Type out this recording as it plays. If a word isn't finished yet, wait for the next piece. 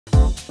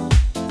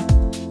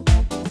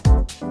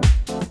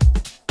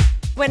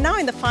We're now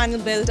in the final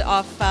build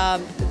of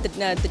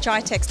the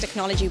GITEX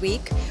Technology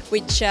Week,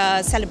 which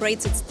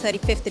celebrates its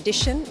 35th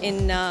edition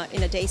in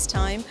a day's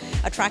time,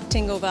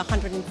 attracting over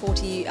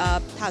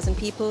 140,000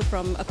 people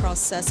from across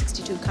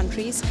 62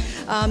 countries.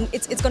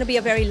 It's going to be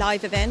a very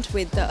live event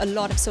with a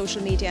lot of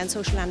social media and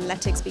social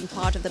analytics being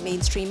part of the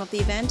mainstream of the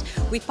event.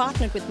 We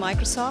partnered with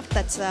Microsoft.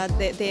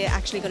 They're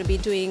actually going to be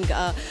doing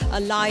a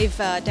live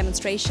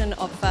demonstration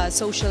of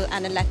social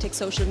analytics,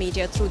 social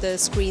media through the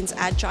screens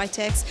at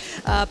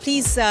GITEX.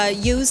 Please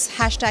use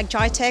hashtag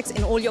GITEX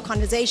in all your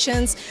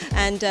conversations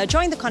and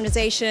join the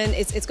conversation.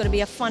 It's going to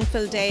be a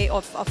fun-filled day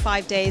of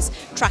 5 days,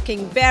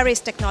 tracking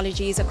various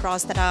technologies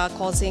across that are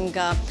causing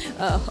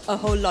a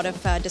whole lot of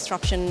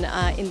disruption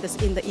in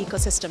the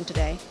ecosystem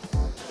today.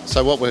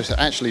 So what we're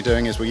actually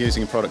doing is we're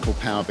using a product called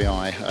Power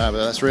BI.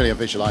 That's really a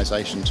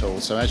visualization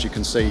tool. So as you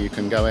can see, you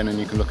can go in and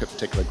you can look at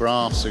particular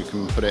graphs, so you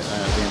can put the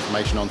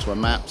information onto a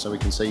map so we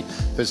can see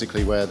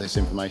physically where this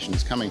information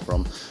is coming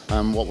from.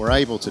 What we're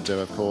able to do,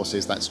 of course,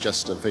 is that's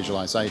just a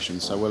visualization.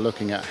 So we're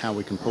looking at how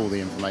we can pull the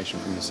information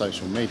from the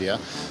social media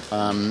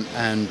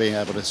and being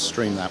able to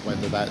stream that,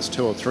 whether that's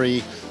 2 or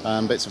 3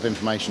 bits of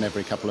information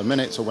every couple of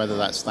minutes, or whether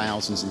that's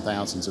thousands and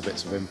thousands of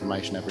bits of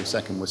information every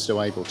second. We're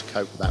still able to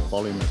cope with that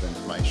volume of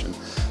information.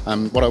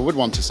 What I would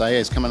want to say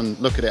is come and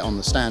look at it on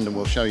the stand and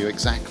we'll show you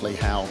exactly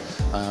how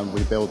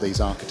we build these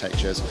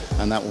architectures,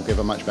 and that will give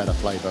a much better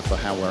flavour for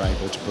how we're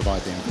able to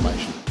provide the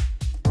information.